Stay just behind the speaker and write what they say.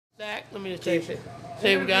Stack. Let me just take it.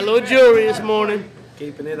 See, we got a little jewelry this morning.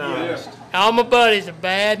 Keeping it honest. All my buddies are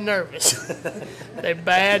bad nervous. They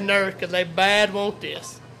bad nervous because they bad want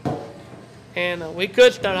this. And we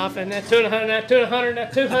could start off in that 200, that 200,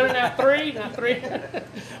 that 200, that three, that three.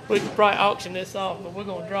 We could probably auction this off, but we're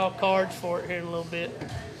going to draw cards for it here in a little bit.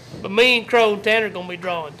 But me and Crow and Tanner are going to be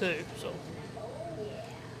drawing too. So,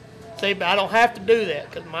 see, but I don't have to do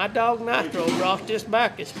that because my dog Nitro lost his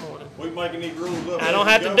back this morning. We're making these rules up. I don't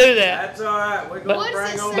have to do that. That's all right. We're going to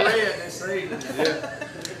bring on red this evening.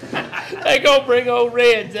 Yeah. They going to bring old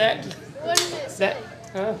red, Zach. What does it say?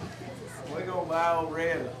 Huh? We're going to buy old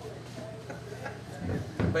red.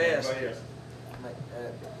 Best.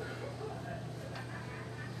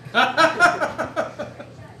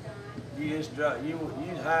 You just drop. You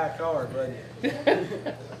high card, buddy.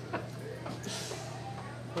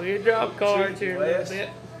 We'll drop cards here in a little bit.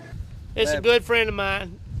 It's a good friend of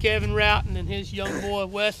mine, Kevin Roughton, and his young boy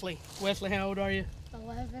Wesley. Wesley, how old are you?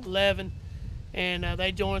 11. 11. And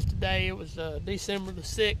they joined us today. It was December the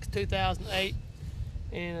 6th, 2008.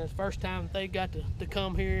 And it's the first time that they got to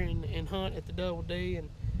come here and hunt at the Double D.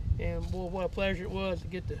 And boy, what a pleasure it was to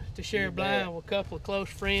get to share a blind with a couple of close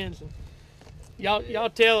friends. And y'all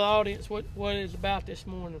tell the audience what it's about this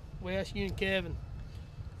morning. Wes, you and Kevin.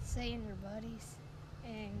 Seeing your buddies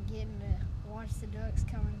and getting to watch the ducks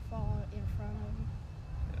come and fall in front of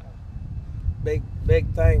them. Big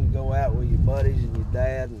thing to go out with your buddies and your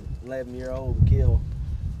dad and 11-year-old and kill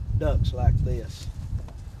ducks like this.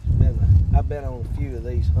 I've been on a few of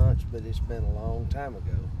these hunts, but it's been a long time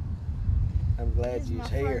ago. I'm glad you're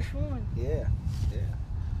here. First one. Yeah.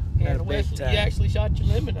 And Wesley, you actually shot your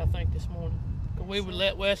limit, I think, this morning. We would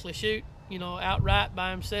let Wesley shoot, outright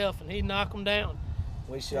by himself, and he'd knock them down.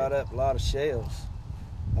 We shot up a lot of shells.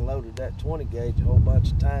 I loaded that 20 gauge a whole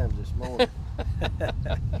bunch of times this morning.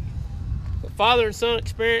 But father and son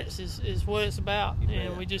experience is what it's about,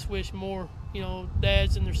 and we just wish more,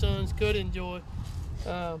 dads and their sons could enjoy,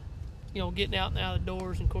 getting out and out of the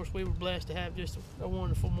doors. And of course, we were blessed to have just a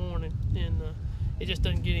wonderful morning, and it just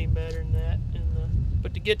doesn't get any better than that. And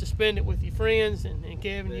but to get to spend it with your friends, and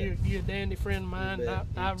Kevin, you're a dandy friend of mine. And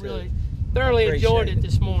I really thoroughly enjoyed it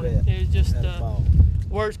this morning. It was just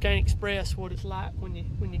words can't express what it's like when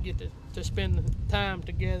you get to spend the time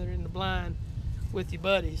together in the blind with your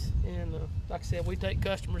buddies. And like I said, we take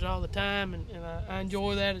customers all the time, and I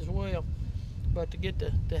enjoy that as well. But to get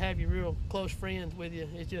to have your real close friends with you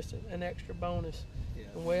is just an extra bonus. Yeah.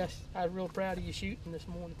 And Wes, I was real proud of you shooting this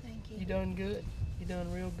morning. Thank you. You done good. You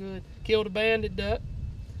done real good. Killed a banded duck.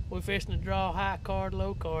 We're fixing to draw high card,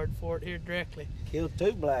 low card for it here directly. Killed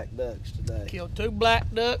 2 black ducks today. Killed 2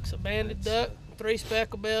 black ducks, a banded duck, 3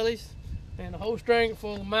 speckle bellies, and a whole stringer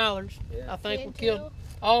full of mallards. Yeah. I think we killed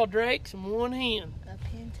all drakes and 1 hen. A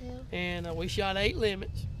pintail. And we shot 8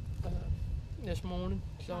 limits this morning.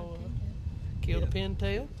 So killed a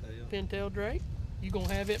pintail drake. You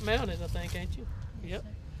gonna have it mounted, I think, ain't you? Yep.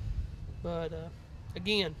 But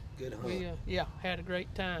again, good hunt. We had a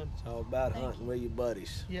great time. It's all about hunting with your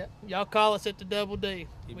buddies. Yeah, y'all call us at the Double D.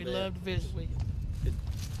 We'd love to visit with you.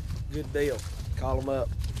 Good deal. Call them up.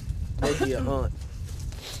 Make you a hunt.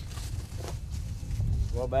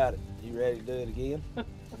 What about it? You ready to do it again?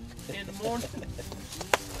 In the morning.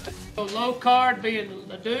 So low card being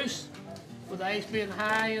the deuce, with the ace being the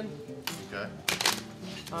high end. Okay.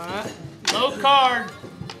 All right. Low card.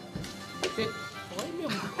 Wait a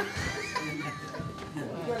minute.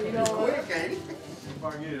 If I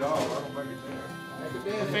can get it all, I don't make it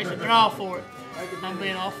there. I'm fixing to draw for it. I'm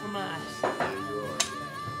being awful nice.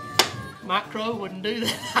 Mike Crow wouldn't do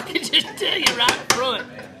that. I can just tell you right in front.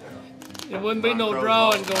 There wouldn't be no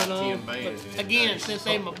drawing going on. But again, since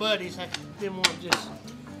they're my buddies, I didn't want to just.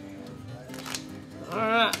 All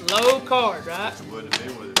right, low card, right? It wouldn't have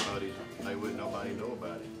been with his buddies. They wouldn't nobody know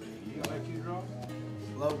about it. You gonna let you draw?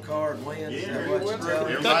 Low card wins. Yeah,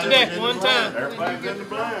 cut the deck one time. Everybody's in the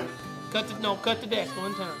blind. Cut the deck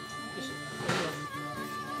one time. Just,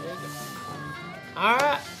 there you go. All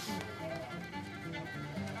right.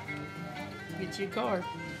 Get you a card.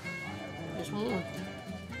 Just one.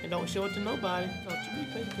 And don't show it to nobody. Don't you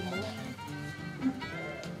be thinking more.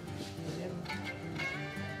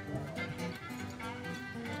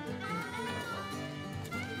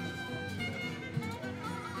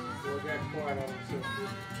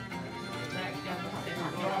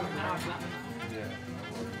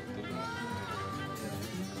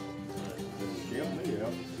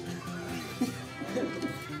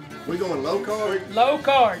 We going low card? Low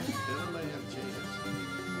card.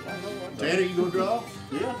 Tanner, you gonna draw?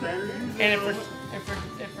 Yeah, Tanner. And if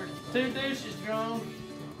there's 2 deuces drawn,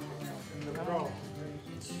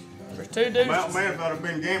 There's 2 deuces. Mountain man thought I'd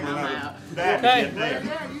been gambling on out. that Okay. to get there.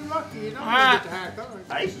 Yeah, you lucky. You don't Alright. get the high card.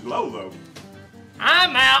 Ace is low though.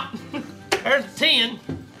 I'm out. There's a 10.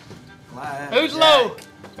 Live Who's jack. low?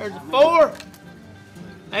 There's a 4.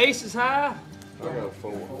 Ace is high. I got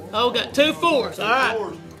 4. Oh, got 2 4s. All right.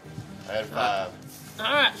 Fours. I had 5.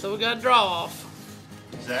 All right, so we got a draw off.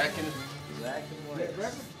 Zach and Zach and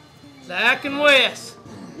Wes. Zach and Wes.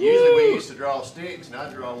 usually we used to draw sticks, and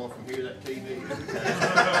I draw one from here to that TV.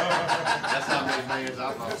 That's how many bands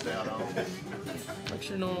I've lost out on. Make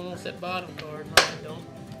sure no one wants that bottom card. No, they don't.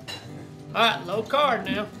 All right, low card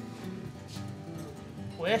now.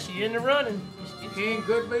 Wes, you in the running. King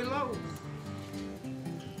could be low.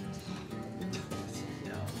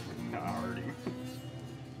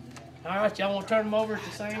 All right, y'all want to turn them over at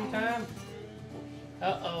the same time?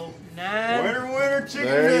 Uh-oh, 9. Winner, winner, chicken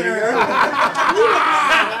There you dinner. go.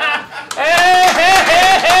 Hey, hey,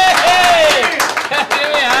 hey, hey, hey! Give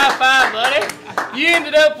me a high five, buddy. You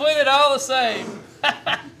ended up with it all the same.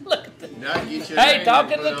 Look at that. Now get your Hey, name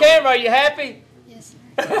talking and to the put on. camera, are you happy? Yes,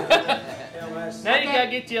 sir. Yeah, Wes. Now you gotta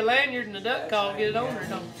get you a lanyard and a duck call, get it on there,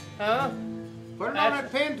 don't you? Huh? Put it on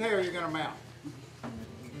that pintail you're gonna mount.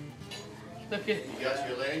 Look at, You got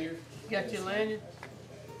your lanyard? got you a lanyard?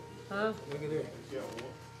 Huh? Look at this.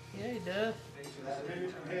 Yeah, he does.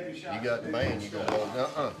 You got the band, you gonna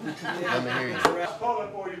go, Let me hear you. I'll pull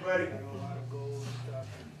it for you, buddy.